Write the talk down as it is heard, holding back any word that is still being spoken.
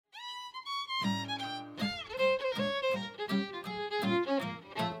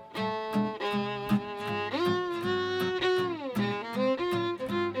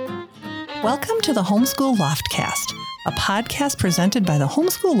Welcome to the Homeschool Loftcast, a podcast presented by the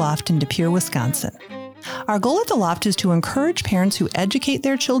Homeschool Loft in De Pere, Wisconsin. Our goal at the Loft is to encourage parents who educate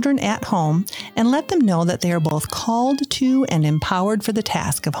their children at home and let them know that they are both called to and empowered for the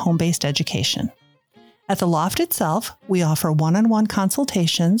task of home-based education. At the Loft itself, we offer one-on-one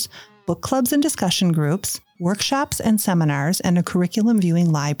consultations, book clubs and discussion groups, workshops and seminars, and a curriculum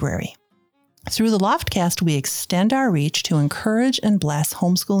viewing library. Through the Loftcast, we extend our reach to encourage and bless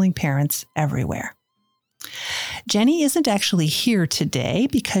homeschooling parents everywhere. Jenny isn't actually here today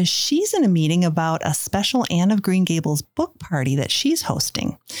because she's in a meeting about a special Anne of Green Gables book party that she's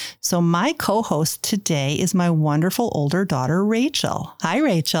hosting. So my co-host today is my wonderful older daughter, Rachel. Hi,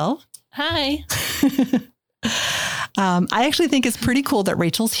 Rachel. Hi. I actually think it's pretty cool that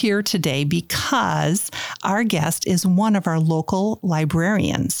Rachel's here today because our guest is one of our local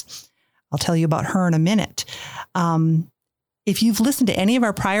librarians. I'll tell you about her in a minute. If you've listened to any of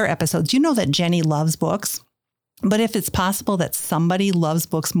our prior episodes, you know that Jenny loves books. But if it's possible that somebody loves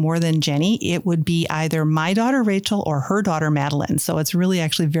books more than Jenny, it would be either my daughter, Rachel, or her daughter, Madeline. So it's really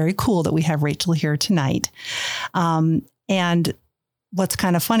actually very cool that we have Rachel here tonight. And what's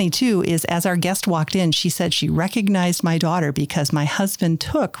kind of funny, too, is as our guest walked in, she said she recognized my daughter because my husband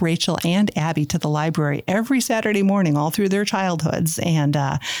took Rachel and Abby to the library every Saturday morning all through their childhoods. And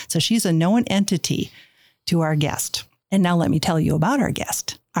so she's a known entity to our guest. And now let me tell you about our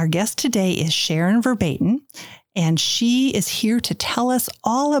guest. Our guest today is Sharon Verbaten, and she is here to tell us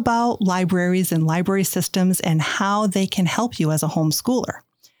all about libraries and library systems and how they can help you as a homeschooler.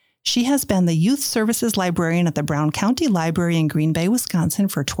 She has been the Youth Services Librarian at the Brown County Library in Green Bay, Wisconsin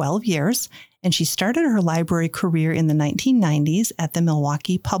for 12 years, and she started her library career in the 1990s at the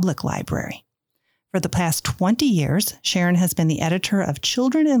Milwaukee Public Library. For the past 20 years, Sharon has been the editor of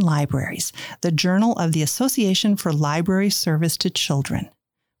Children in Libraries, the journal of the Association for Library Service to Children.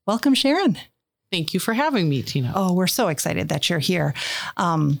 Welcome, Sharon. Thank you for having me, Tina. Oh, we're so excited that you're here.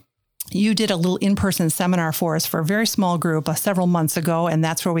 You did a little in-person seminar for us for a very small group several months ago, and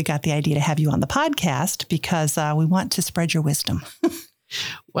that's where we got the idea to have you on the podcast because we want to spread your wisdom.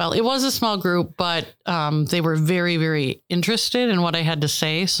 Well, it was a small group, but they were very, very interested in what I had to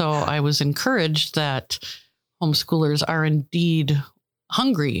say. So I was encouraged that homeschoolers are indeed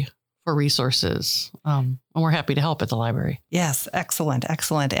hungry for resources. And we're happy to help at the library. Yes. Excellent.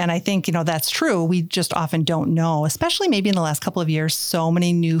 Excellent. And I think, that's true. We just often don't know, especially maybe in the last couple of years, so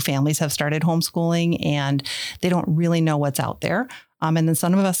many new families have started homeschooling and they don't really know what's out there. And then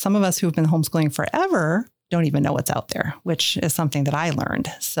some of us who've been homeschooling forever don't even know what's out there, which is something that I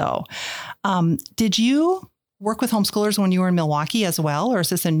learned. So did you work with homeschoolers when you were in Milwaukee as well, or is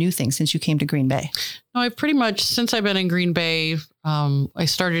this a new thing since you came to Green Bay? No, I've pretty much, since I've been in Green Bay, I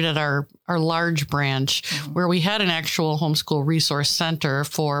started at our large branch where we had an actual homeschool resource center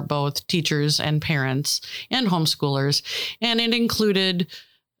for both teachers and parents and homeschoolers. And it included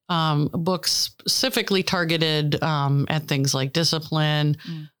books specifically targeted at things like discipline,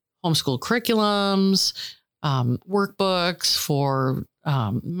 homeschool curriculums, workbooks for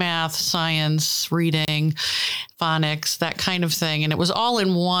math, science, reading, phonics, that kind of thing. And it was all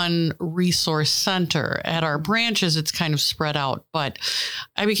in one resource center. At our branches, it's kind of spread out. But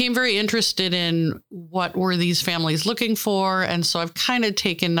I became very interested in what were these families looking for. And so I've kind of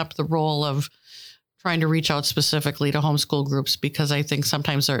taken up the role of trying to reach out specifically to homeschool groups because I think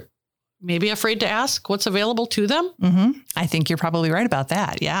sometimes they're maybe afraid to ask what's available to them. Mm-hmm. I think you're probably right about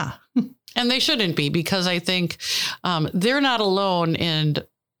that. Yeah. And they shouldn't be, because I think they're not alone in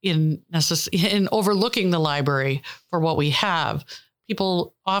overlooking the library for what we have.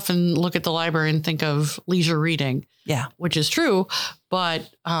 People often look at the library and think of leisure reading, which is true.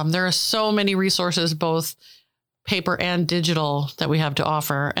 But there are so many resources, both paper and digital, that we have to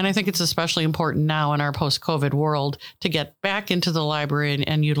offer. And I think it's especially important now in our post-COVID world to get back into the library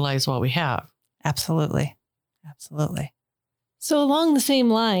and utilize what we have. Absolutely. Absolutely. So along the same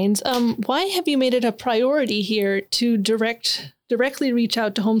lines, why have you made it a priority here to directly reach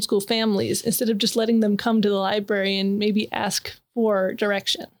out to homeschool families instead of just letting them come to the library and maybe ask for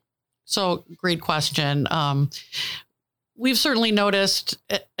direction? So great question. We've certainly noticed,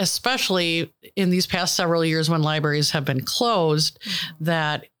 especially in these past several years when libraries have been closed,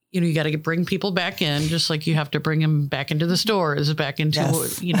 that you got to bring people back in, just like you have to bring them back into the stores, back into,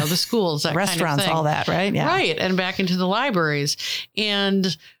 the schools, that restaurants, kind of thing. All that, right? Yeah. Right. And back into the libraries. And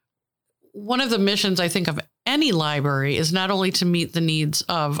one of the missions, I think, of any library is not only to meet the needs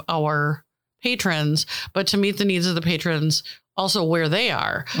of our patrons, but to meet the needs of the patrons also where they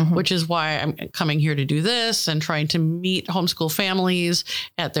are, which is why I'm coming here to do this and trying to meet homeschool families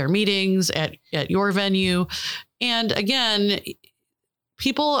at their meetings, at your venue. And again,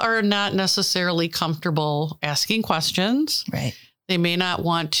 people are not necessarily comfortable asking questions. Right. They may not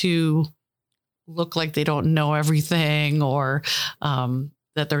want to look like they don't know everything, or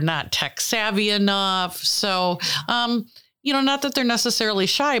that they're not tech savvy enough. So, not that they're necessarily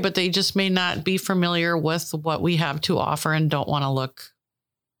shy, but they just may not be familiar with what we have to offer and don't want to look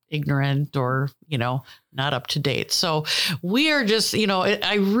ignorant or, not up to date. So we are just, I'm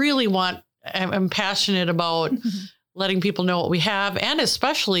passionate about letting people know what we have, and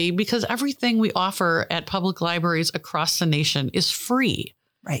especially because everything we offer at public libraries across the nation is free.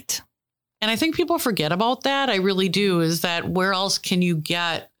 Right. And I think people forget about that. I really do. Is that where else can you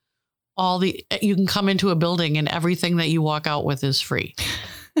get you can come into a building and everything that you walk out with is free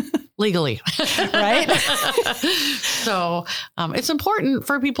legally. Right. So it's important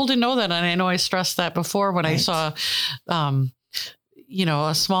for people to know that. And I know I stressed that before when I saw,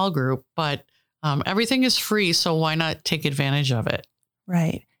 a small group, but everything is free. So why not take advantage of it?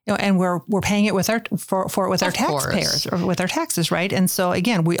 Right. And we're paying it with our taxpayers or with our taxes. Right. And so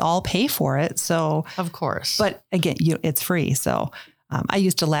again, we all pay for it. So of course, but again, it's free. So I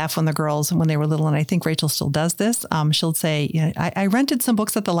used to laugh when the girls, when they were little, and I think Rachel still does this. She'll say, I rented some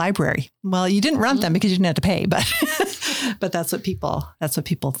books at the library. Well, you didn't rent them because you didn't have to pay, but that's what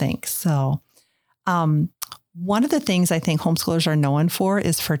people think. So, one of the things I think homeschoolers are known for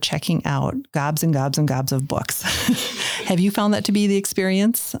is for checking out gobs and gobs and gobs of books. Have you found that to be the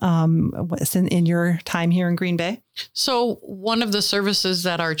experience in your time here in Green Bay? So one of the services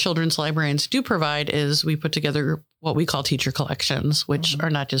that our children's librarians do provide is we put together what we call teacher collections, which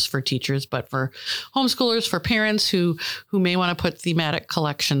are not just for teachers, but for homeschoolers, for parents who may want to put thematic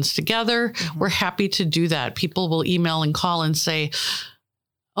collections together. We're happy to do that. People will email and call and say,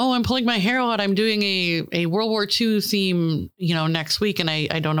 oh, I'm pulling my hair out. I'm doing a World War II theme, next week, and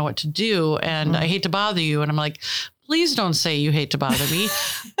I don't know what to do. And I hate to bother you. And I'm like, please don't say you hate to bother me.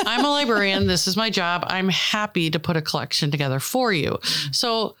 I'm a librarian. This is my job. I'm happy to put a collection together for you.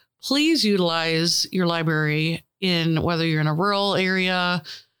 So please utilize your library in whether you're in a rural area,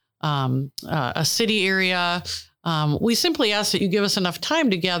 a city area. We simply ask that you give us enough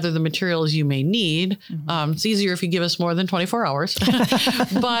time to gather the materials you may need. It's easier if you give us more than 24 hours.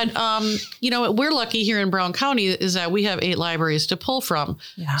 But, we're lucky here in Brown County is that we have 8 libraries to pull from.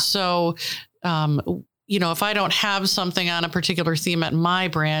 Yeah. So, if I don't have something on a particular theme at my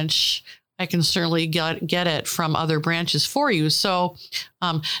branch, I can certainly get it from other branches for you. So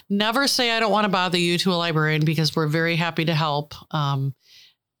never say I don't want to bother you to a librarian, because we're very happy to help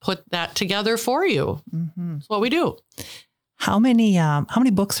put that together for you. That's what we do. How many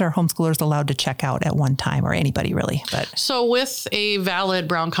books are homeschoolers allowed to check out at one time, or anybody really? So with a valid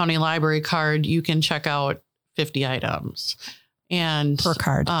Brown County Library card, you can check out 50 items. And per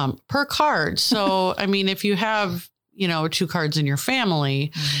card. So, if you have, 2 cards in your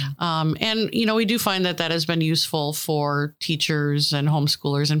family, and, we do find that has been useful for teachers and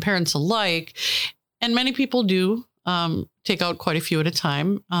homeschoolers and parents alike. And many people do take out quite a few at a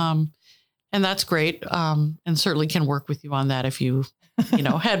time. And that's great. And certainly can work with you on that if you,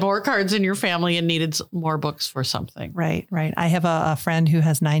 had more cards in your family and needed more books for something. Right. I have a friend who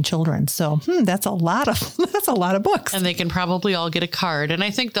has 9 children. So that's a lot of books. And they can probably all get a card. And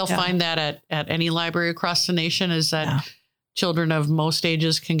I think they'll find that at any library across the nation is that children of most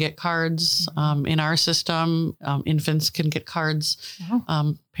ages can get cards. In our system, infants can get cards.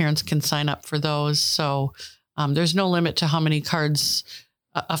 Parents can sign up for those. So there's no limit to how many cards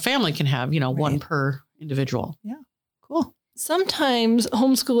a family can have, one per individual. Yeah. Cool. Sometimes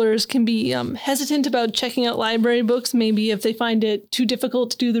homeschoolers can be hesitant about checking out library books, maybe if they find it too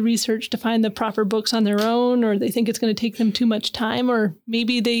difficult to do the research to find the proper books on their own, or they think it's going to take them too much time, or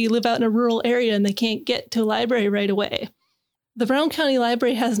maybe they live out in a rural area and they can't get to a library right away. The Brown County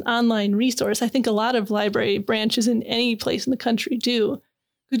Library has an online resource. I think a lot of library branches in any place in the country do.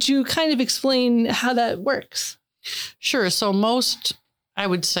 Could you kind of explain how that works? Sure. So most, I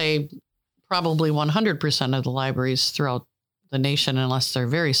would say probably 100% of the libraries throughout the nation, unless they're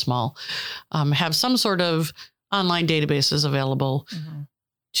very small, have some sort of online databases available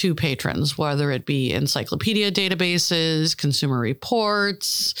to patrons, whether it be encyclopedia databases, consumer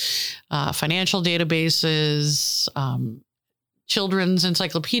reports, financial databases, children's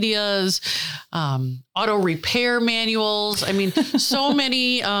encyclopedias, auto repair manuals. So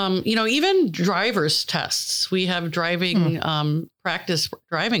many, even driver's tests. We have driving practice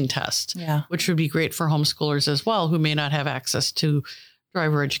driving tests, which would be great for homeschoolers as well, who may not have access to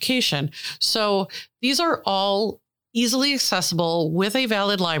driver education. So these are all easily accessible with a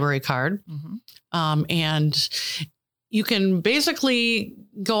valid library card. And you can basically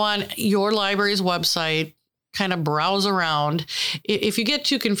go on your library's website, kind of browse around. If you get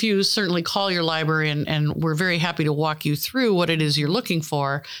too confused, certainly call your library and we're very happy to walk you through what it is you're looking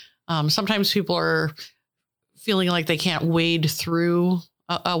for. Sometimes people are feeling like they can't wade through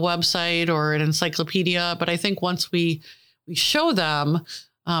a website or an encyclopedia, but I think once we show them,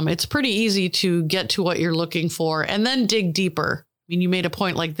 it's pretty easy to get to what you're looking for and then dig deeper. I mean, you made a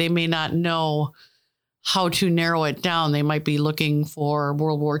point like they may not know how to narrow it down. They might be looking for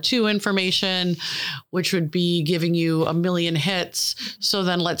World War II information, which would be giving you a million hits. So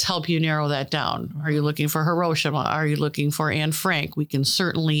then let's help you narrow that down. Are you looking for Hiroshima? Are you looking for Anne Frank? We can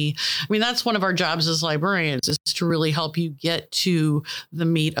certainly, I mean, that's one of our jobs as librarians, is to really help you get to the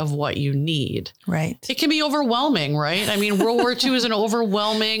meat of what you need. Right. It can be overwhelming, right? I mean, World War II is an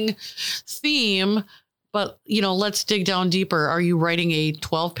overwhelming theme. But, let's dig down deeper. Are you writing a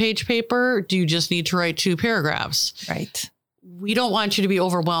 12-page paper? Do you just need to write 2 paragraphs? Right. We don't want you to be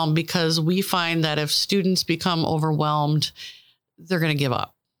overwhelmed, because we find that if students become overwhelmed, they're going to give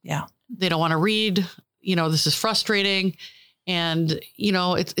up. Yeah. They don't want to read. This is frustrating. And,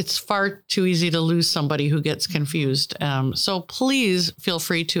 it's far too easy to lose somebody who gets confused. So please feel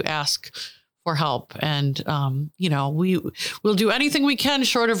free to ask for help. And, we'll do anything we can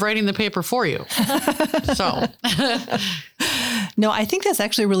short of writing the paper for you. So. No, I think that's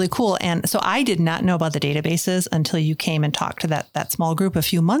actually really cool. And so I did not know about the databases until you came and talked to that small group a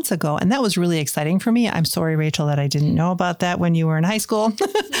few months ago. And that was really exciting for me. I'm sorry, Rachel, that I didn't know about that when you were in high school.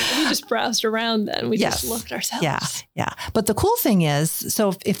 We just browsed around then. We just looked ourselves. Yeah. But the cool thing is,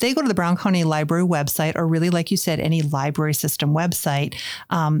 so if they go to the Brown County Library website, or really, like you said, any library system website,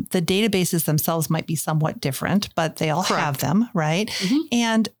 the databases themselves might be somewhat different, but they all have them, right? Mm-hmm.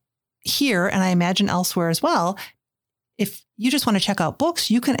 And here, and I imagine elsewhere as well, if you just want to check out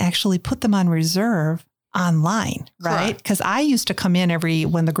books, you can actually put them on reserve online, right? Because I used to come in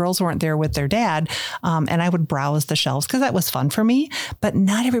when the girls weren't there with their dad, and I would browse the shelves because that was fun for me. But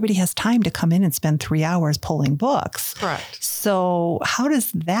not everybody has time to come in and spend 3 hours pulling books. Correct. So how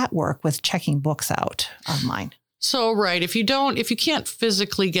does that work with checking books out online? So, right. If you can't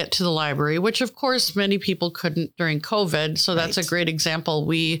physically get to the library, which of course many people couldn't during COVID. So that's a great example.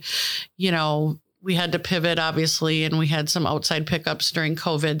 We had to pivot, obviously, and we had some outside pickups during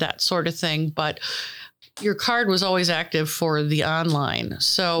COVID, that sort of thing. But your card was always active for the online.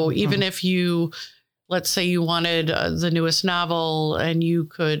 So even if let's say you wanted the newest novel and you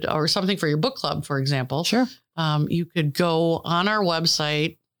could, or something for your book club, for example, you could go on our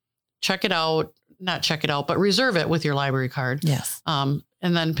website, not check it out, but reserve it with your library card. Yes. And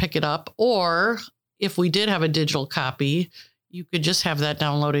then pick it up. Or if we did have a digital copy, you could just have that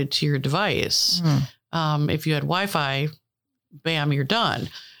downloaded to your device. If you had Wi-Fi, bam, you're done.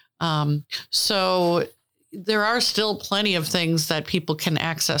 So there are still plenty of things that people can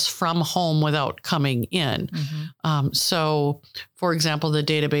access from home without coming in. So, for example, the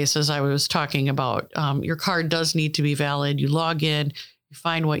databases I was talking about, your card does need to be valid. You log in, you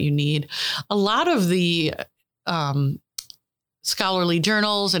find what you need. A lot of the scholarly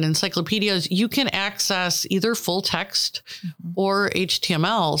journals and encyclopedias, you can access either full text or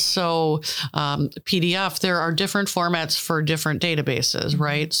HTML. So PDF, there are different formats for different databases,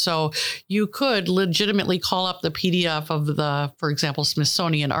 right? So you could legitimately call up the PDF of the, for example,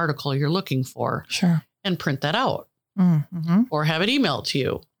 Smithsonian article you're looking for, and print that out, or have it emailed to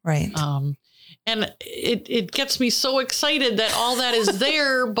you. Right. And it gets me so excited that all that is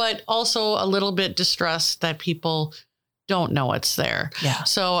there, but also a little bit distressed that people don't know it's there. Yeah.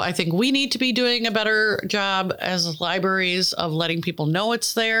 So I think we need to be doing a better job as libraries of letting people know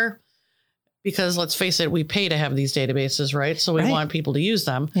it's there, because let's face it, we pay to have these databases, right? So we want people to use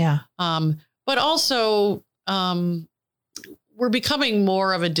them. Yeah. But also, we're becoming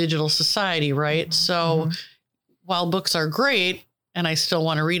more of a digital society, right? So while books are great, and I still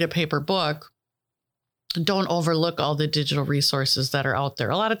want to read a paper book, don't overlook all the digital resources that are out there.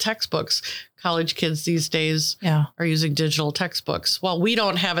 A lot of textbooks, college kids these days are using digital textbooks. While we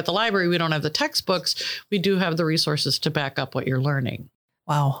don't have at the library, we don't have the textbooks, we do have the resources to back up what you're learning.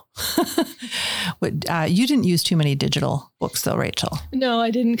 Wow. You didn't use too many digital books though, Rachel. No, I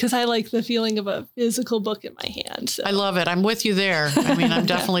didn't, because I like the feeling of a physical book in my hand. So. I love it. I'm with you there. I mean, I'm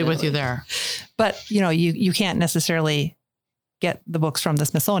definitely with you there. But, you can't necessarily get the books from the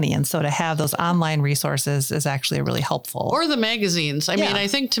Smithsonian. So to have those online resources is actually really helpful. Or the magazines. I mean, I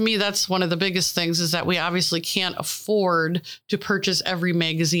think to me, that's one of the biggest things is that we obviously can't afford to purchase every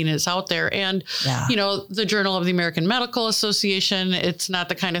magazine that's out there. And, the Journal of the American Medical Association, it's not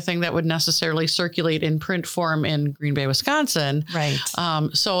the kind of thing that would necessarily circulate in print form in Green Bay, Wisconsin. Right.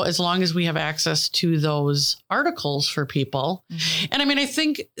 So as long as we have access to those articles for people. And I mean, I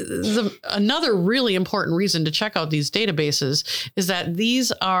think another really important reason to check out these databases is that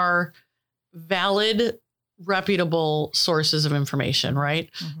these are valid, reputable sources of information, right?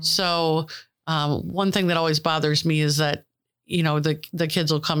 So one thing that always bothers me is that, the kids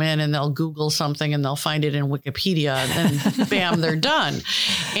will come in and they'll Google something and they'll find it in Wikipedia and bam, they're done.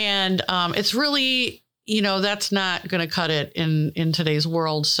 And it's really, that's not going to cut it in today's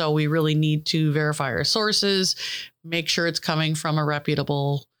world. So we really need to verify our sources, make sure it's coming from a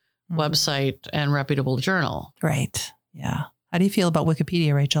reputable website and reputable journal. Right. Yeah. How do you feel about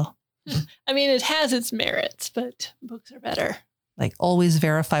Wikipedia, Rachel? I mean, it has its merits, but books are better. Like always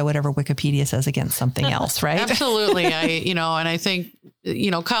verify whatever Wikipedia says against something else, right? Absolutely. And I think,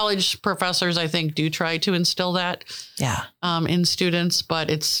 college professors, I think, do try to instill that in students, but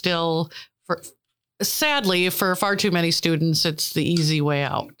it's still, sadly, for far too many students, it's the easy way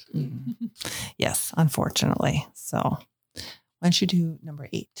out. Yes, unfortunately. So why don't you do number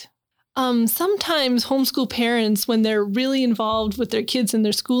 8? Sometimes homeschool parents, when they're really involved with their kids and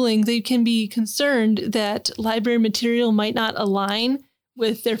their schooling, they can be concerned that library material might not align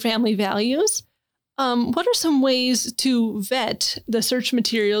with their family values. What are some ways to vet the search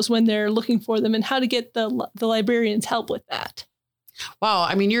materials when they're looking for them, and how to get the librarians help with that? Wow.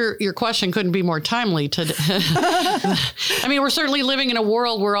 I mean, your question couldn't be more timely today. I mean, we're certainly living in a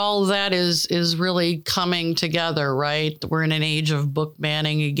world where all that is really coming together, right? We're in an age of book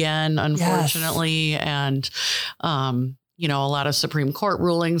banning again, unfortunately. Yes. And, a lot of Supreme Court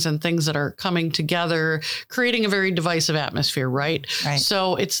rulings and things that are coming together, creating a very divisive atmosphere, right?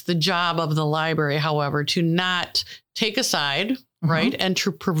 So it's the job of the library, however, to not take a side, right? And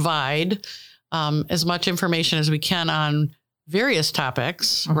to provide as much information as we can on various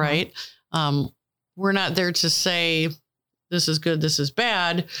topics, right? We're not there to say this is good, this is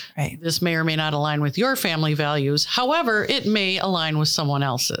bad. Right. This may or may not align with your family values. However, it may align with someone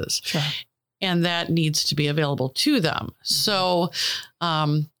else's. Sure. And that needs to be available to them. So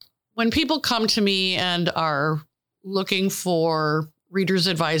when people come to me and are looking for reader's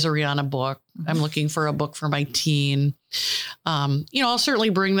advisory on a book, I'm looking for a book for my teen, I'll certainly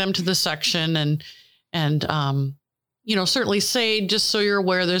bring them to the section and certainly say, just so you're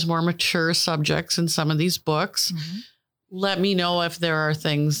aware, there's more mature subjects in some of these books. Let me know if there are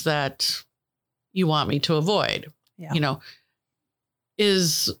things that you want me to avoid. Yeah.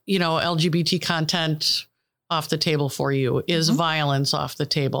 Is, LGBT content off the table for you? Is violence off the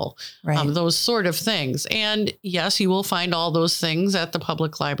table? Right. Those sort of things. And yes, you will find all those things at the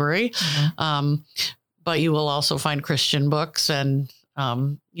public library. But you will also find Christian books and,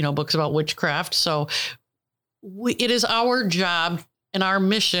 books about witchcraft. So it is our job and our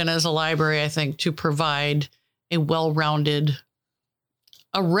mission as a library, I think, to provide a well-rounded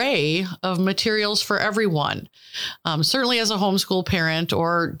array of materials for everyone. Certainly as a homeschool parent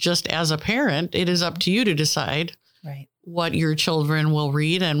or just as a parent, it is up to you to decide what your children will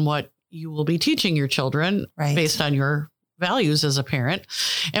read and what you will be teaching your children based on your values as a parent.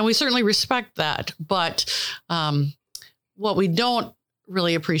 And we certainly respect that. But what we don't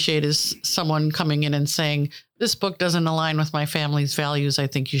really appreciate is someone coming in and saying, this book doesn't align with my family's values. I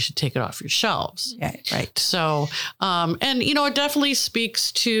think you should take it off your shelves. Yeah, right. So, it definitely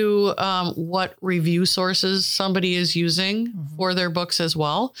speaks to what review sources somebody is using for their books as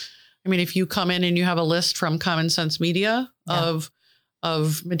well. I mean, if you come in and you have a list from Common Sense Media of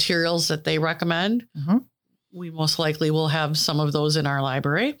materials that they recommend, we most likely will have some of those in our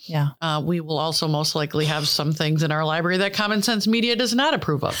library. Yeah. We will also most likely have some things in our library that Common Sense Media does not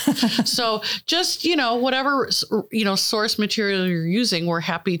approve of. So just, whatever, source material you're using, we're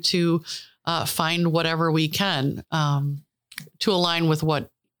happy to find whatever we can to align with what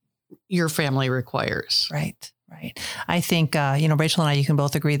your family requires. Right. Right. I think, Rachel and I, you can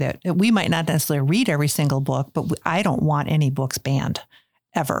both agree that we might not necessarily read every single book, but I don't want any books banned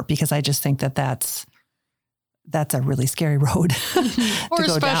ever, because I just think that that's a really scary road. Or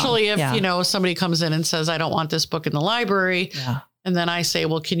especially if, somebody comes in and says, I don't want this book in the library. Yeah. And then I say,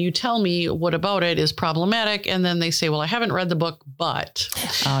 well, can you tell me what about it is problematic? And then they say, well, I haven't read the book, but.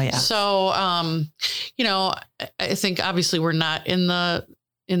 Oh, yeah. So, I think obviously we're not in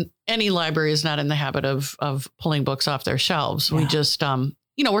any library is not in the habit of pulling books off their shelves. Yeah. We just,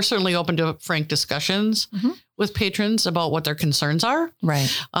 we're certainly open to frank discussions with patrons about what their concerns are. Right.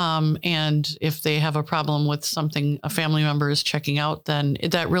 And if they have a problem with something a family member is checking out, then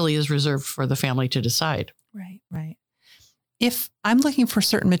that really is reserved for the family to decide. Right. Right. If I'm looking for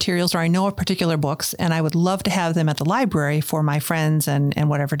certain materials or I know of particular books and I would love to have them at the library for my friends and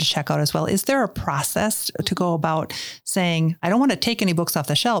whatever to check out as well, is there a process to go about saying, I don't want to take any books off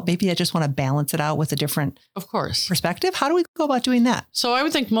the shelf. Maybe I just want to balance it out with a different perspective. How do we go about doing that? So I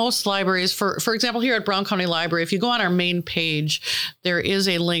would think most libraries, for example, here at Brown County Library, if you go on our main page, there is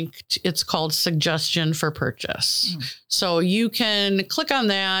a link. It's called Suggestion for Purchase. So you can click on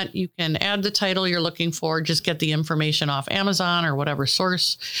that. You can add the title you're looking for, just get the information off Amazon or whatever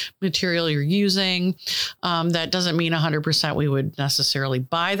source material you're using. That doesn't mean 100% we would necessarily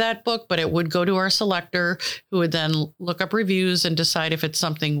buy that book, but it would go to our selector who would then look up reviews and decide if it's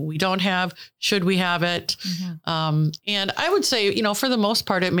something we don't have, should we have it? And I would say, for the most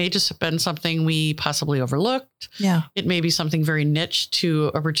part, it may just have been something we possibly overlooked. Yeah. It may be something very niche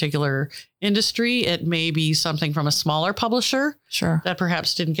to a particular industry. It may be something from a smaller publisher that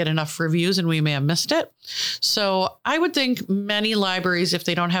perhaps didn't get enough reviews and we may have missed it. So I would think many libraries, if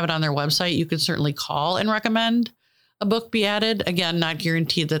they don't have it on their website, you could certainly call and recommend a book be added. Again, not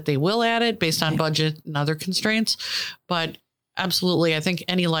guaranteed that they will add it based on budget and other constraints, but absolutely, I think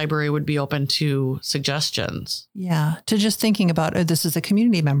any library would be open to suggestions. Yeah, to just thinking about, this is a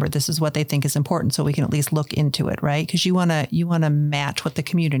community member. This is what they think is important, so we can at least look into it, right? Because you want to match what the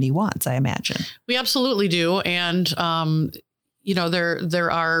community wants, I imagine. We absolutely do, and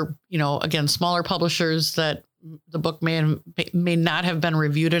there are again smaller publishers that the book may not have been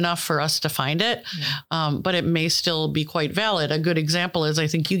reviewed enough for us to find it, but it may still be quite valid. A good example is, I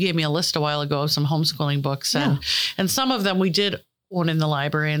think you gave me a list a while ago of some homeschooling books, and some of them we did own in the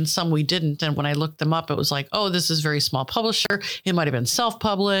library and some we didn't. And when I looked them up, it was like, oh, this is very small publisher. It might have been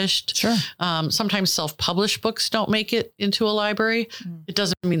self-published. Sure. Sometimes self-published books don't make it into a library. It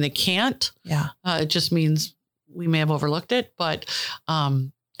doesn't mean they can't. Yeah. It just means we may have overlooked it, but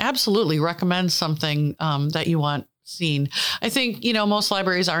absolutely recommend something that you want seen. I think, most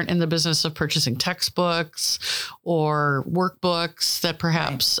libraries aren't in the business of purchasing textbooks or workbooks that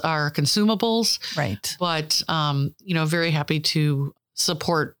perhaps are consumables. Right. But, very happy to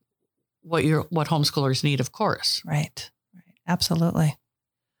support what homeschoolers need, of course. Right. Absolutely.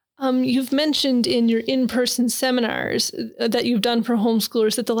 You've mentioned in your in-person seminars that you've done for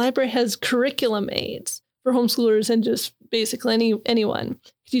homeschoolers that the library has curriculum aids for homeschoolers and just basically anyone.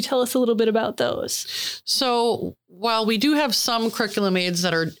 Could you tell us a little bit about those? So while we do have some curriculum aids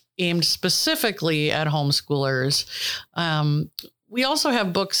that are aimed specifically at homeschoolers, we also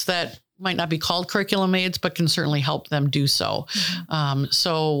have books that might not be called curriculum aids, but can certainly help them do so.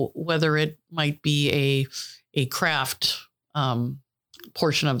 So whether it might be a craft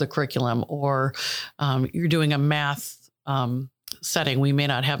portion of the curriculum, or you're doing a math setting, we may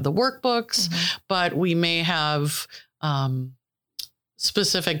not have the workbooks, but we may have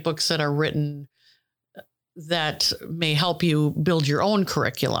specific books that are written that may help you build your own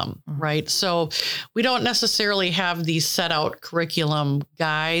curriculum, right? So we don't necessarily have these set out curriculum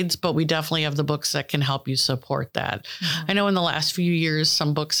guides, but we definitely have the books that can help you support that. I know in the last few years,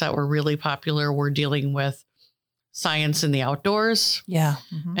 some books that were really popular were dealing with science in the outdoors. Yeah.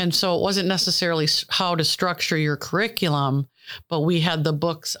 And so it wasn't necessarily how to structure your curriculum, but we had the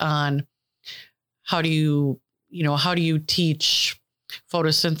books on how do you teach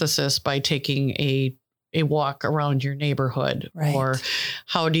photosynthesis by taking a walk around your neighborhood, or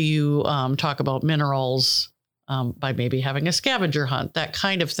how do you talk about minerals by maybe having a scavenger hunt, that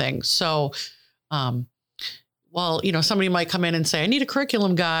kind of thing. So, somebody might come in and say, I need a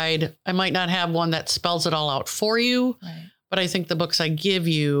curriculum guide. I might not have one that spells it all out for you, but I think the books I give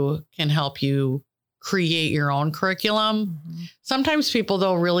you can help you create your own curriculum. Sometimes people,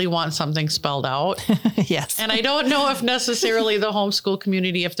 though, really want something spelled out. Yes. And I don't know if necessarily the homeschool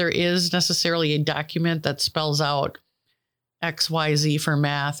community, if there is necessarily a document that spells out XYZ for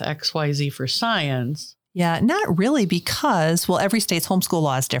math, XYZ for science. Yeah, not really, because, every state's homeschool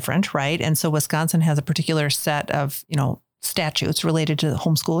law is different, right? And so Wisconsin has a particular set of, statutes related to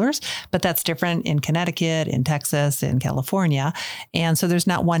homeschoolers, but that's different in Connecticut, in Texas, in California. And so there's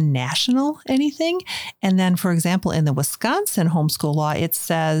not one national anything. And then, for example, in the Wisconsin homeschool law, it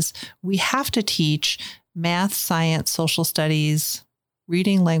says we have to teach math, science, social studies,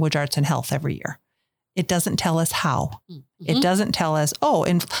 reading, language arts, and health every year. It doesn't tell us how. It doesn't tell us,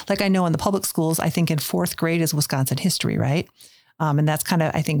 and like I know in the public schools, I think in 4th grade is Wisconsin history, right? And that's kind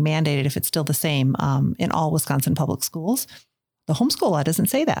of, I think, mandated if it's still the same in all Wisconsin public schools. The homeschool law doesn't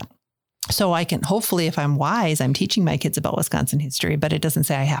say that. So I can, hopefully, if I'm wise, I'm teaching my kids about Wisconsin history, but it doesn't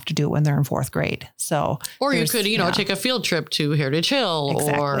say I have to do it when they're in 4th grade. So, or you could, take a field trip to Heritage Hill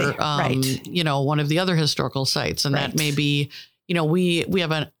or, one of the other historical sites. And that may be, we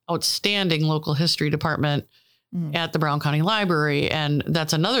have an outstanding local history department at the Brown County Library. And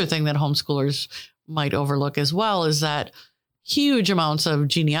that's another thing that homeschoolers might overlook as well, is that huge amounts of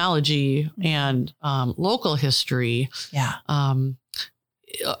genealogy and local history. Yeah.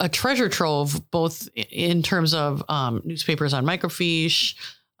 A treasure trove, both in terms of newspapers on microfiche,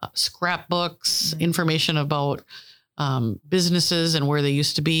 scrapbooks, information about businesses and where they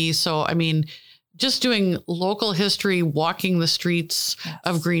used to be. So, I mean, just doing local history, walking the streets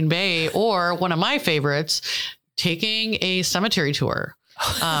of Green Bay, or one of my favorites, taking a cemetery tour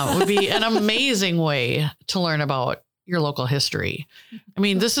would be an amazing way to learn about your local history. I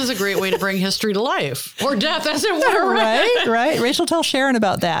mean, this is a great way to bring history to life, or death, as it were. Right. Rachel, tell Sharon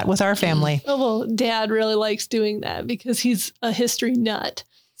about that with our family. Oh, well, Dad really likes doing that because he's a history nut.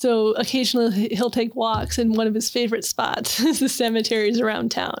 So occasionally he'll take walks, and one of his favorite spots is the cemeteries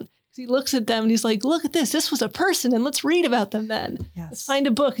around town. He looks at them and he's like, look at this. This was a person, and let's read about them then. Yes. Let's find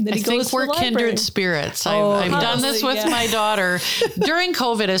a book. And then he goes to the library. I think we're kindred spirits. Oh, I've done this with my daughter during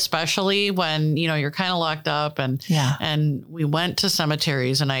COVID, especially when, you're kind of locked up, and we went to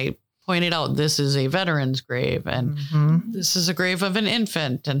cemeteries, and I pointed out, this is a veteran's grave, and this is a grave of an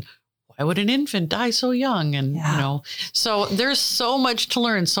infant, and why would an infant die so young? And, so there's so much to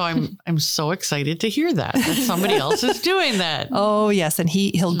learn. So I'm so excited to hear that somebody else is doing that. Oh, yes. And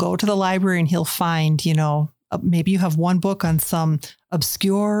he'll go to the library and he'll find, maybe you have one book on some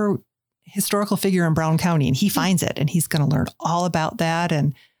obscure historical figure in Brown County, and he finds it, and he's going to learn all about that.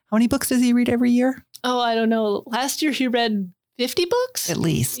 And how many books does he read every year? Oh, I don't know. Last year he read 50 books? At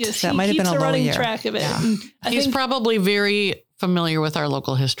least. Yes, that might have been a low running year. Track of it. Yeah. He's probably very familiar with our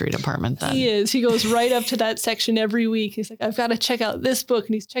local history department then. He is. He goes right up to that section every week. He's like, I've got to check out this book.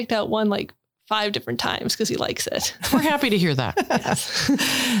 And he's checked out one like 5 different times because he likes it. We're happy to hear that.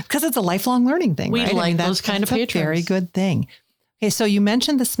 Because it's a lifelong learning thing, we right? like those kind of patrons. A very good thing. Okay, so you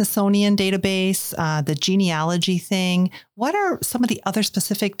mentioned the Smithsonian database, the genealogy thing. What are some of the other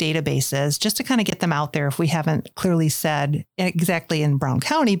specific databases, just to kind of get them out there if we haven't clearly said exactly in Brown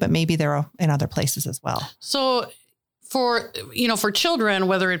County, but maybe they're in other places as well? So for children,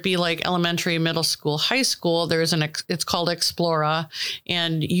 whether it be like elementary, middle school, high school, it's called Explora,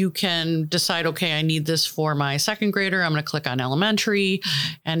 and you can decide, okay, I need this for my second grader. I'm going to click on elementary,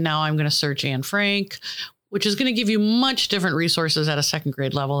 and now I'm going to search Anne Frank, which is going to give you much different resources at a second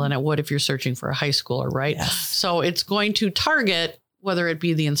grade level than it would if you're searching for a high schooler, right? Yes. So it's going to target, whether it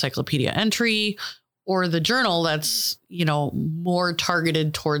be the encyclopedia entry or the journal that's, more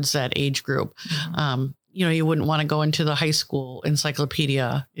targeted towards that age group. You wouldn't want to go into the high school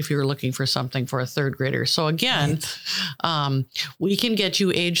encyclopedia if you were looking for something for a third grader. So again, we can get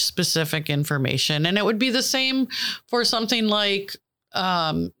you age specific information, and it would be the same for something like,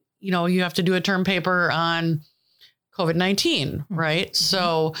 you have to do a term paper on COVID-19, right? Mm-hmm.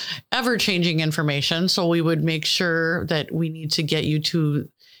 So ever changing information. So we would make sure that we need to get you to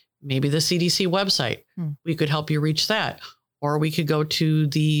maybe the CDC website. We could help you reach that. Or we could go to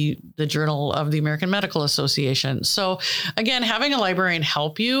the Journal of the American Medical Association. So again, having a librarian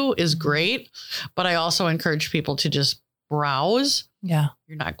help you is great, but I also encourage people to just browse. Yeah.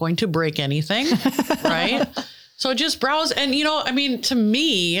 You're not going to break anything, right? So just browse. And, to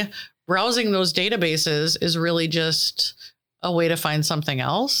me, browsing those databases is really just a way to find something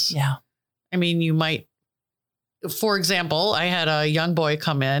else. Yeah. You might, for example, I had a young boy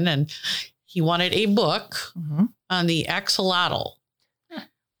come in and he wanted a book on the axolotl.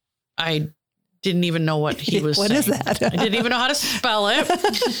 I didn't even know what he was saying. What is that? I didn't even know how to spell it.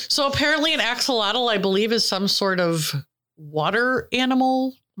 So apparently an axolotl, I believe, is some sort of water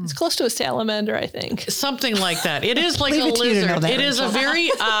animal. It's close to a salamander, I think. Something like that. It is like a lizard. It is a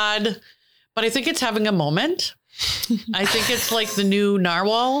very odd, but I think it's having a moment. I think it's like the new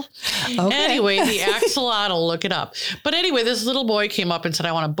narwhal. Okay. Anyway, the axolotl, look it up. But anyway, this little boy came up and said,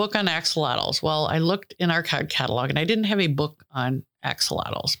 I want a book on axolotls. Well, I looked in our catalog and I didn't have a book on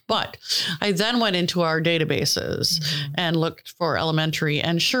axolotls, but I then went into our databases and looked for elementary.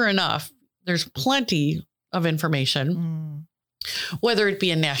 And sure enough, there's plenty of information, whether it be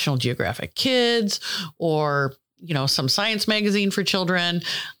in National Geographic Kids or some science magazine for children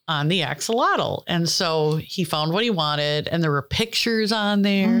on the axolotl. And so he found what he wanted, and there were pictures on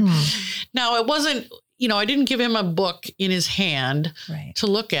there. Now it wasn't, I didn't give him a book in his hand to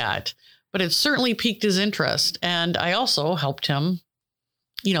look at, but it certainly piqued his interest. And I also helped him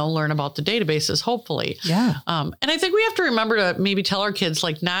learn about the databases, hopefully. Yeah. And I think we have to remember to maybe tell our kids,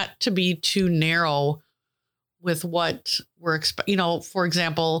 like, not to be too narrow with what we're for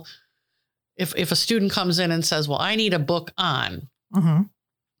example, if a student comes in and says, well, I need a book on,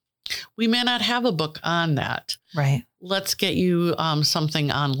 we may not have a book on that. Right. Let's get you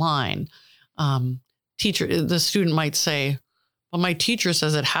something online. The student might say, well, my teacher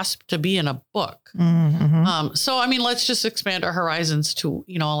says it has to be in a book. So, I mean, let's just expand our horizons to,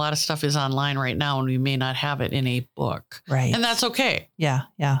 a lot of stuff is online right now and we may not have it in a book. Right. And that's okay. Yeah.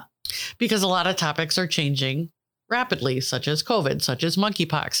 Yeah. Because a lot of topics are changing rapidly, such as COVID, such as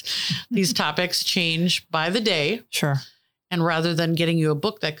monkeypox. These topics change by the day. Sure. And rather than getting you a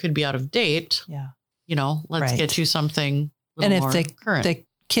book that could be out of date, let's get you something a little more current. The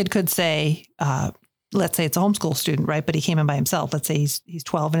kid could say, let's say it's a homeschool student, right? But he came in by himself. Let's say he's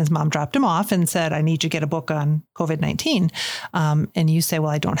 12 and his mom dropped him off and said, I need you to get a book on COVID-19. And you say,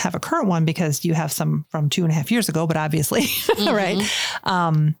 well, I don't have a current one because you have some from 2.5 years ago, but obviously, right?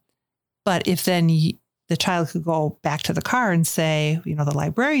 But if then the child could go back to the car and say, the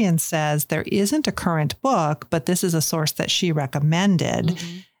librarian says there isn't a current book, but this is a source that she recommended.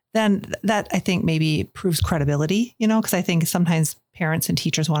 Then that I think maybe proves credibility, because I think sometimes parents and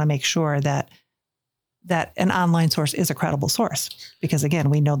teachers want to make sure that an online source is a credible source, because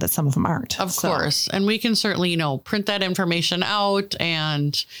again, we know that some of them aren't. Of course. And we can certainly, print that information out.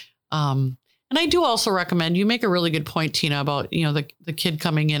 And I do also recommend, you make a really good point, Tina, about, the kid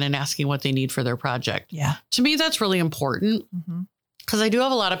coming in and asking what they need for their project. Yeah. To me, that's really important because I do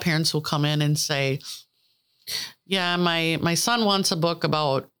have a lot of parents who come in and say, yeah, my son wants a book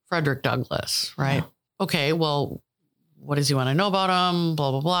about Frederick Douglass, right? Yeah. Okay, well, what does he want to know about him?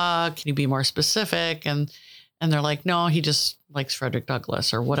 Blah, blah, blah. Can you be more specific? And they're like, no, he just likes Frederick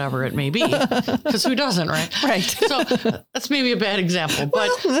Douglass or whatever it may be. Because who doesn't, right? Right. So that's maybe a bad example. But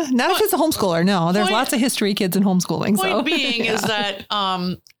not if it's a homeschooler. No, there's lots of history kids in homeschooling. Point being is that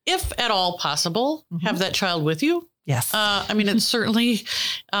if at all possible, have that child with you. Yes. I mean, it's certainly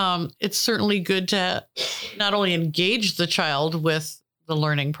good to not only engage the child with the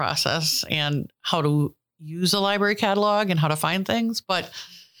learning process and how to use a library catalog and how to find things, but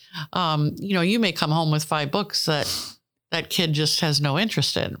you may come home with 5 books that kid just has no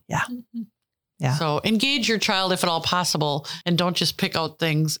interest in. Yeah. Yeah. So engage your child if at all possible, and don't just pick out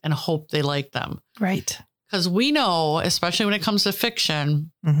things and hope they like them. Right. Because we know, especially when it comes to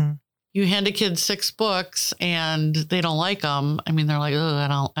fiction, you hand a kid 6 books and they don't like them. I mean, they're like,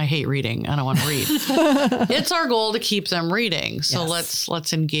 oh, I hate reading. I don't want to read. It's our goal to keep them reading. So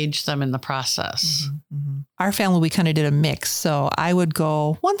let's engage them in the process. Our family, we kind of did a mix. So I would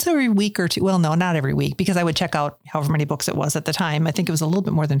go once every week or two. Well, no, not every week, because I would check out however many books it was at the time. I think it was a little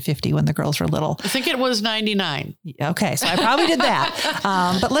bit more than 50 when the girls were little. I think it was 99. Okay. So I probably did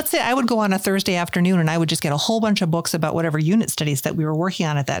that. But let's say I would go on a Thursday afternoon and I would just get a whole bunch of books about whatever unit studies that we were working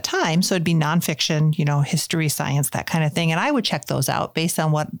on at that time. So it'd be nonfiction, history, science, that kind of thing. And I would check those out based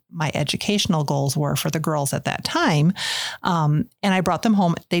on what my educational goals were for the girls at that time. And I brought them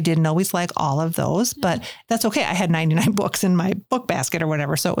home. They didn't always like all of those, but that's okay. I had 99 books in my book basket or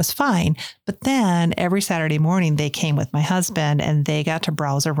whatever, so it was fine. But then every Saturday morning, they came with my husband and they got to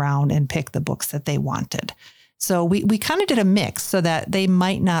browse around and pick the books that they wanted. So we kind of did a mix so that they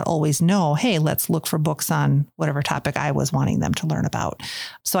might not always know, hey, let's look for books on whatever topic I was wanting them to learn about.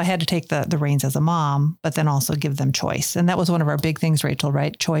 So I had to take the reins as a mom, but then also give them choice. And that was one of our big things, Rachel,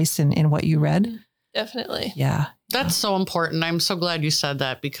 right? Choice in what you read. Definitely. Yeah. That's so important. I'm so glad you said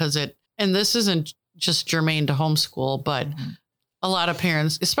that, because and this isn't just germane to homeschool, but a lot of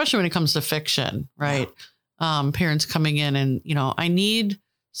parents, especially when it comes to fiction, right? Yeah. Parents coming in and, I need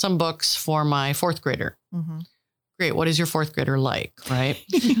some books for my 4th grader. Great. What is your 4th grader like? Right.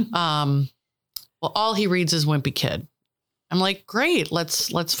 Well, all he reads is Wimpy Kid. I'm like, great.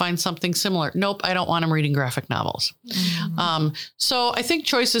 Let's find something similar. Nope. I don't want him reading graphic novels. So I think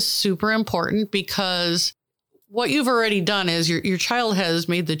choice is super important, because what you've already done is your child has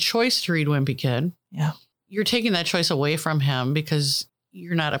made the choice to read Wimpy Kid. Yeah. You're taking that choice away from him because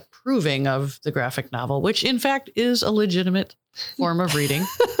you're not approving of the graphic novel, which in fact is a legitimate form of reading.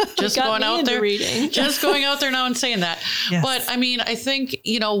 Just going out there now and saying that. Yes. But I mean, I think,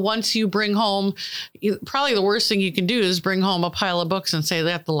 once you bring home, probably the worst thing you can do is bring home a pile of books and say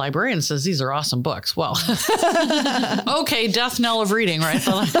that the librarian says these are awesome books. Well, okay, death knell of reading, right?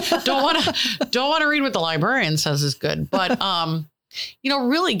 Don't want to read what the librarian says is good, but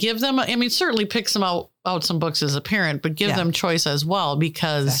really give them, certainly pick out some books as a parent, but give them choice as well,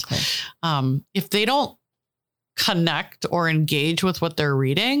 because if they don't connect or engage with what they're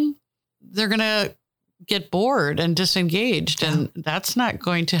reading, they're going to get bored and disengaged, and that's not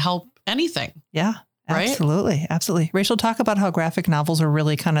going to help anything. Yeah. Right? Absolutely. Absolutely. Rachel, talk about how graphic novels are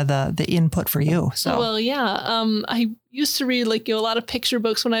really kind of the input for you. So, well, yeah. I used to read a lot of picture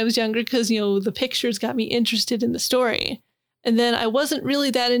books when I was younger because, the pictures got me interested in the story. And then I wasn't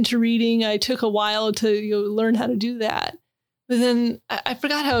really that into reading. I took a while to learn how to do that. But then I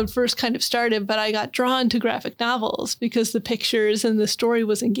forgot how it first kind of started, but I got drawn to graphic novels because the pictures and the story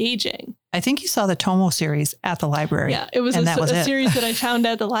was engaging. I think you saw the Tomo series at the library. Yeah, it was a series that I found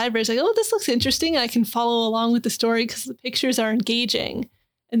at the library. It's like, oh, this looks interesting. I can follow along with the story because the pictures are engaging.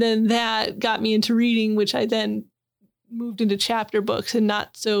 And then that got me into reading, which I then moved into chapter books and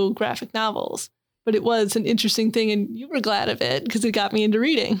not so graphic novels. But it was an interesting thing, and you were glad of it because it got me into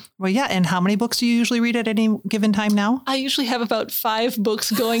reading. Well, yeah. And how many books do you usually read at any given time now? I usually have about 5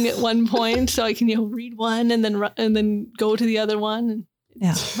 books going at one point, so I can read one and then go to the other one.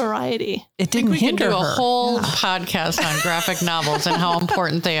 Yeah, variety. It didn't hinder her. We can do a whole podcast on graphic novels and how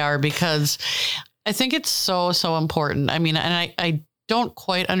important they are, because I think it's so important. I mean, and I don't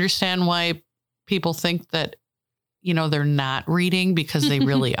quite understand why people think that they're not reading, because they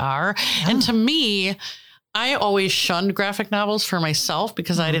really are. Yeah. And to me, I always shunned graphic novels for myself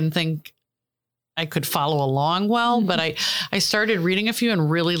because I didn't think I could follow along well. But I started reading a few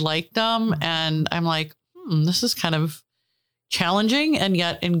and really liked them. And I'm like, this is kind of challenging and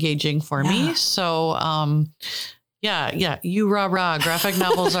yet engaging for me. So, you rah, graphic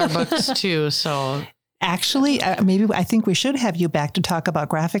novels are books too. So actually, I think we should have you back to talk about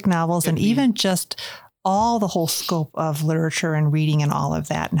graphic novels and even just all the whole scope of literature and reading and all of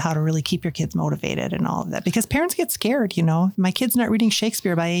that, and how to really keep your kids motivated and all of that, because parents get scared. My kid's not reading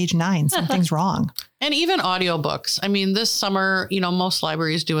Shakespeare by age 9. Something's wrong. And even audiobooks. I mean, this summer, most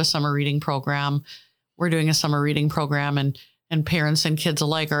libraries do a summer reading program. We're doing a summer reading program, and parents and kids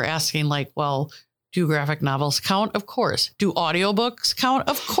alike are asking well, do graphic novels count? Of course. Do audiobooks count?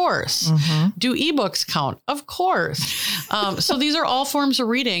 Of course. Mm-hmm. Do ebooks count? Of course. So these are all forms of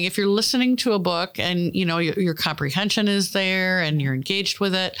reading. If you're listening to a book and, your comprehension is there and you're engaged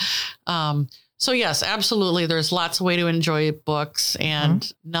with it. So yes, absolutely. There's lots of ways to enjoy books,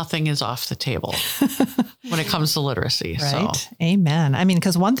 and nothing is off the table when it comes to literacy. Right. So. Amen. I mean,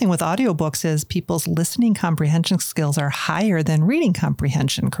 because one thing with audiobooks is people's listening comprehension skills are higher than reading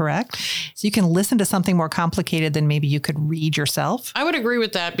comprehension, correct? So you can listen to something more complicated than maybe you could read yourself. I would agree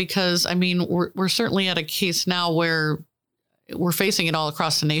with that, because I mean, we're certainly at a case now where we're facing it all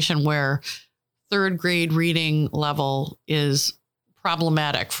across the nation, where 3rd grade reading level is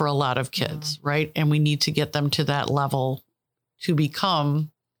problematic for a lot of kids, right? And we need to get them to that level to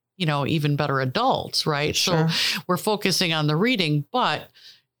become, even better adults, right? Sure. So we're focusing on the reading, but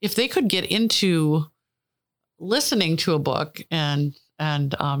if they could get into listening to a book and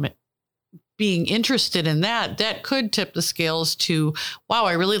being interested in that could tip the scales to, wow,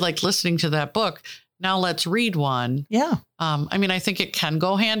 I really liked listening to that book. Now let's read one. Yeah. I mean, I think it can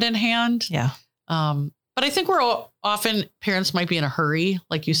go hand in hand. Yeah. But I think often parents might be in a hurry.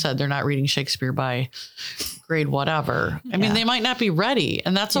 Like you said, they're not reading Shakespeare by grade whatever. I mean, they might not be ready,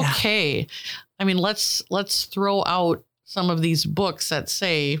 and that's okay. I mean, let's throw out some of these books that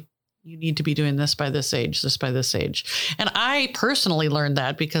say you need to be doing this by this age, this by this age. And I personally learned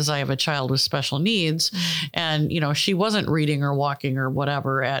that because I have a child with special needs, and, she wasn't reading or walking or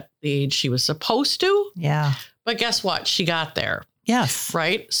whatever at the age she was supposed to. Yeah. But guess what? She got there. Yes.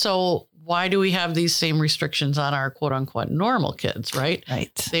 Right. So why do we have these same restrictions on our quote unquote normal kids? Right.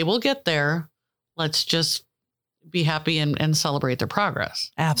 Right. They will get there. Let's just be happy and celebrate their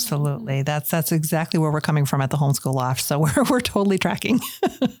progress. Absolutely. That's exactly where we're coming from at the Homeschool Loft. So we're totally tracking.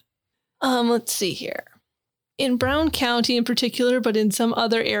 Let's see here. In Brown County in particular, but in some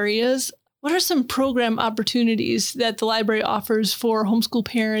other areas, what are some program opportunities that the library offers for homeschool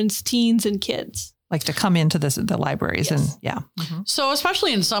parents, teens, and kids? Like to come into the libraries. Yes. And Mm-hmm. So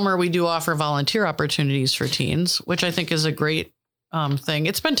especially in summer, we do offer volunteer opportunities for teens, which I think is a great thing.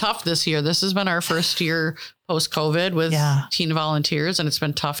 It's been tough this year. This has been our first year post-COVID with teen volunteers, and it's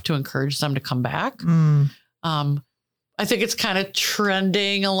been tough to encourage them to come back. I think it's kind of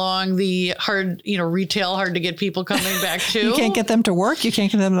trending along the retail, hard to get people coming back to. You can't get them to work. You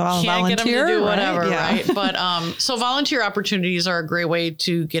can't get them to volunteer. Get them to do whatever, right? But so volunteer opportunities are a great way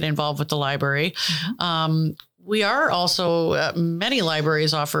to get involved with the library. We are also, many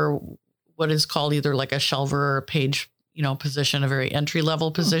libraries offer what is called either like a shelver or a page, position, a very entry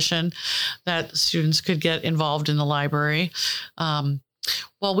level position that students could get involved in the library.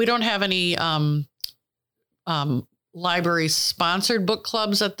 Well, we don't have any library sponsored book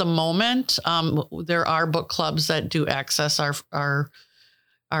clubs at the moment. There are book clubs that do access our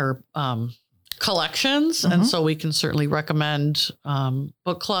collections. And so we can certainly recommend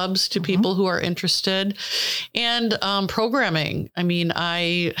book clubs to people who are interested, and programming. I mean,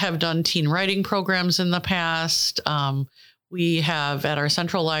 I have done teen writing programs in the past. We have at our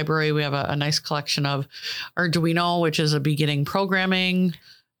central library, we have a nice collection of Arduino, which is a beginning programming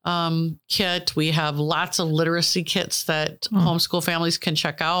kit. We have lots of literacy kits that homeschool families can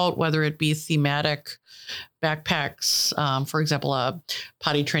check out, whether it be thematic backpacks, for example, a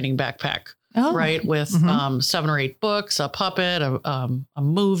potty training backpack, right? With 7 or 8 books, a puppet, a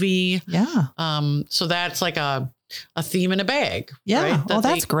movie. Yeah. So that's like a theme in a bag. Yeah. Right?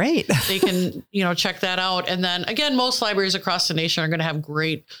 That's great. They can, check that out. And then again, most libraries across the nation are going to have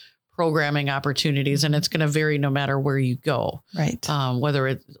great programming opportunities, and it's going to vary no matter where you go. Right. Whether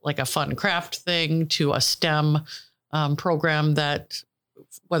it's like a fun craft thing to a STEM program that,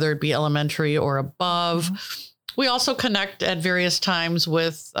 whether it be elementary or above. We also connect at various times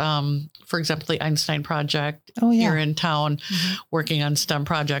with, for example, the Einstein Project here in town, working on STEM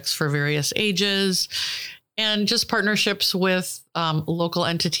projects for various ages. And just partnerships with local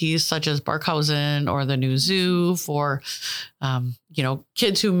entities such as Barkhausen or the New Zoo for,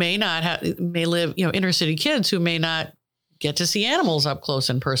 kids who may live, inner city kids who may not get to see animals up close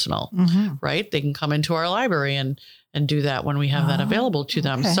and personal, right? They can come into our library and do that when we have that available to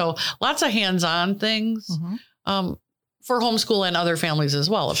them. Okay. So lots of hands-on things for homeschool and other families as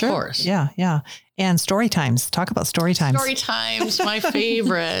well, of course. Yeah, yeah. And story times. Talk about story times. Story times, my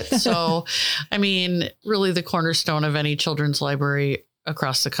favorite. So, I mean, really the cornerstone of any children's library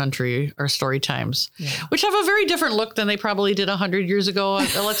across the country are story times, which have a very different look than they probably did 100 years ago.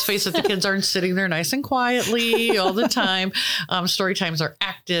 Let's face it, the kids aren't sitting there nice and quietly all the time. Story times are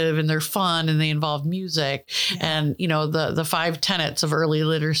active and they're fun and they involve music and, the 5 tenets of early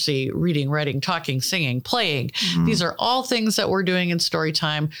literacy: reading, writing, talking, singing, playing. These are all things that we're doing in story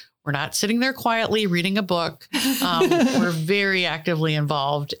time. We're not sitting there quietly reading a book. We're very actively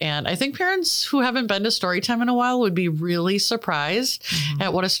involved. And I think parents who haven't been to Storytime in a while would be really surprised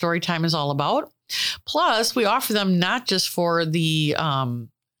at what a Storytime is all about. Plus, we offer them not just for the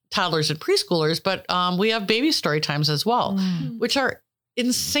toddlers and preschoolers, but we have baby Storytimes as well, which are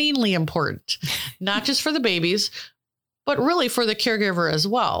insanely important, not just for the babies, but really for the caregiver as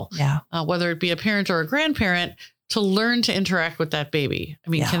well. Yeah. Whether it be a parent or a grandparent, to learn to interact with that baby. I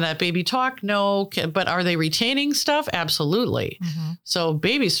mean, can that baby talk? No. But are they retaining stuff? Absolutely. So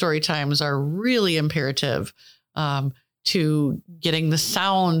baby story times are really imperative to getting the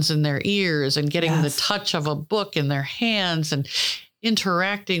sounds in their ears and getting the touch of a book in their hands and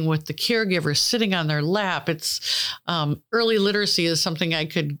interacting with the caregiver sitting on their lap. It's early literacy is something I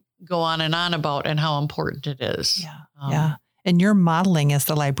could go on and on about and how important it is. Yeah. And you're modeling as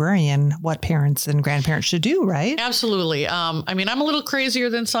the librarian what parents and grandparents should do, right? Absolutely. I mean, I'm a little crazier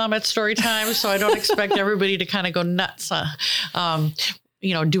than some at story time, so I don't expect everybody to kind of go nuts,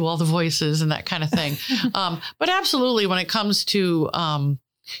 do all the voices and that kind of thing. But absolutely, when it comes to,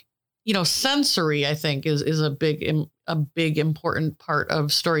 sensory, I think is a big important part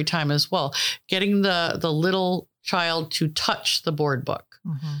of story time as well. Getting the little child to touch the board book.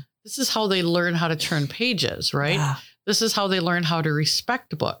 This is how they learn how to turn pages, right? Yeah. This is how they learn how to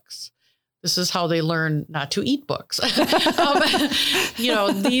respect books. This is how they learn not to eat books.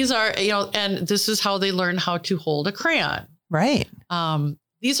 These are, and this is how they learn how to hold a crayon. Right.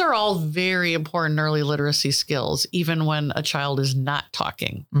 These are all very important early literacy skills, even when a child is not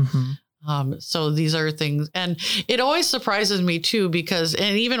talking. So these are things, and it always surprises me too, because,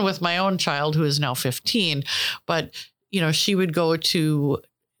 and even with my own child who is now 15, but, she would go to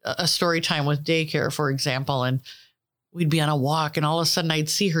a story time with daycare, for example, and we'd be on a walk and all of a sudden I'd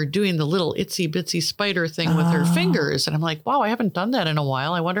see her doing the little itsy bitsy spider thing with her fingers. And I'm like, wow, I haven't done that in a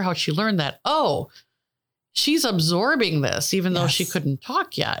while. I wonder how she learned that. Oh, she's absorbing this, even though she couldn't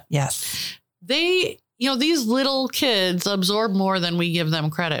talk yet. Yes. These little kids absorb more than we give them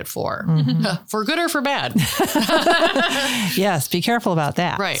credit for, for good or for bad. Yes. Be careful about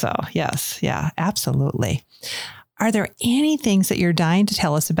that. Right. So yes. Yeah, absolutely. Are there any things that you're dying to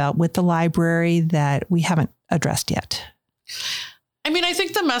tell us about with the library that we haven't addressed yet? I mean, I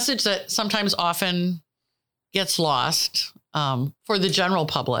think the message that sometimes often gets lost for the general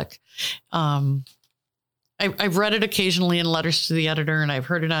public. I've read it occasionally in letters to the editor, and I've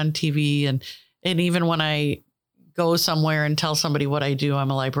heard it on TV. And even when I go somewhere and tell somebody what I do,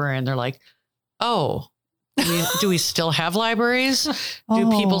 I'm a librarian, they're like, oh, do we still have libraries? Do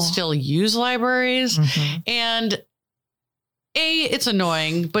people still use libraries? And A, it's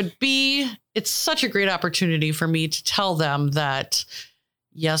annoying, but B, it's such a great opportunity for me to tell them that,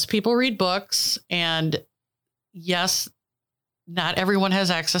 yes, people read books, and yes, not everyone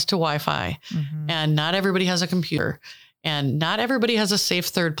has access to Wi-Fi, and not everybody has a computer, and not everybody has a safe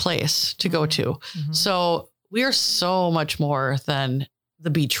third place to go to. So we are so much more than the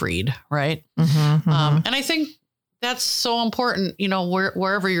beach read, right? And I think that's so important,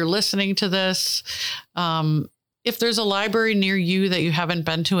 wherever you're listening to this. If there's a library near you that you haven't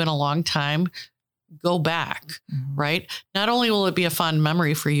been to in a long time, go back, right? Not only will it be a fond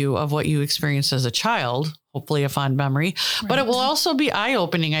memory for you of what you experienced as a child, hopefully a fond memory, but it will also be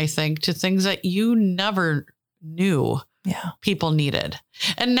eye-opening, I think, to things that you never knew people needed.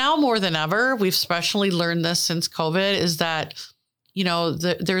 And now more than ever, we've especially learned this since COVID, is that,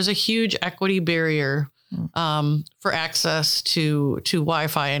 there's a huge equity barrier for access to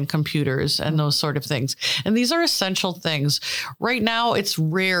Wi-Fi and computers and those sort of things. And these are essential things. Right now, it's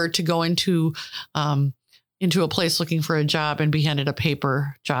rare to go into a place looking for a job and be handed a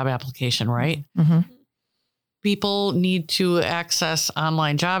paper job application, right? People need to access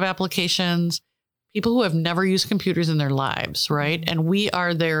online job applications, people who have never used computers in their lives, right? And we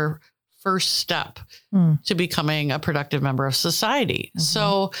are their first step to becoming a productive member of society.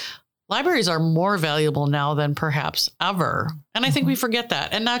 So libraries are more valuable now than perhaps ever. And I think we forget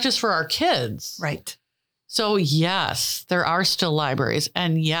that. And not just for our kids. Right. So yes, there are still libraries,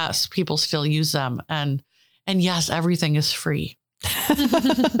 and yes, people still use them. And yes, everything is free.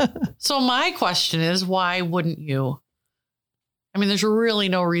 So my question is, why wouldn't you? I mean, there's really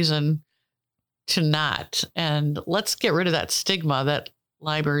no reason to not. And let's get rid of that stigma that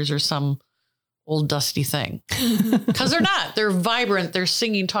libraries are some old dusty thing, because they're not. They're vibrant. They're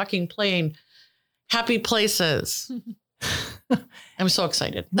singing, talking, playing, happy places. I'm so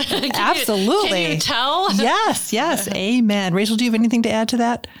excited. Absolutely. Can you tell? Yes. Amen. Rachel, do you have anything to add to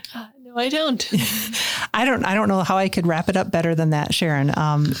that? No, I don't. I don't know how I could wrap it up better than that, Sharon.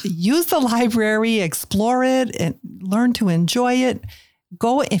 Use the library, explore it, and learn to enjoy it.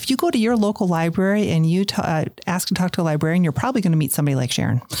 If you go to your local library and you ask to talk to a librarian, you're probably going to meet somebody like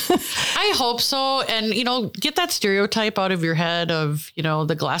Sharon. I hope so. And, get that stereotype out of your head of,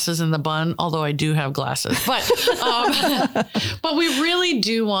 the glasses and the bun, although I do have glasses, but we really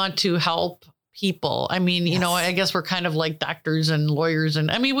do want to help people. I mean, I guess we're kind of like doctors and lawyers.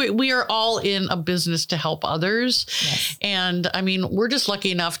 And I mean, we are all in a business to help others. Yes. And I mean, we're just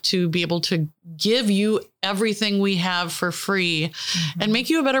lucky enough to be able to give you everything we have for free and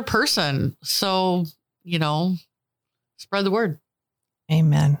make you a better person. So, spread the word.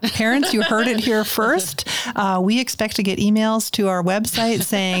 Amen. Parents, you heard it here first. We expect to get emails to our website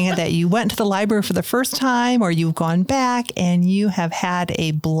saying that you went to the library for the first time, or you've gone back and you have had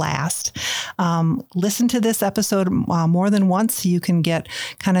a blast. Listen to this episode more than once so you can get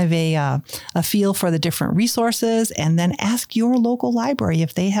kind of a feel for the different resources, and then ask your local library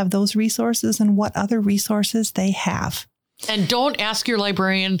if they have those resources and what other resources they have. And don't ask your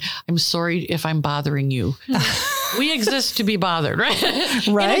librarian, I'm sorry if I'm bothering you. We exist to be bothered, right?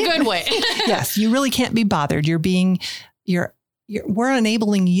 Right? In a good way. Yes, you really can't be bothered. We're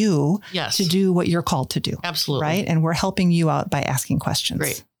enabling you to do what you're called to do. Absolutely. Right? And we're helping you out by asking questions.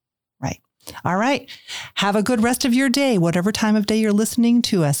 Great. Right. All right. Have a good rest of your day, whatever time of day you're listening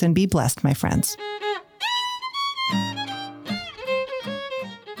to us, and be blessed, my friends.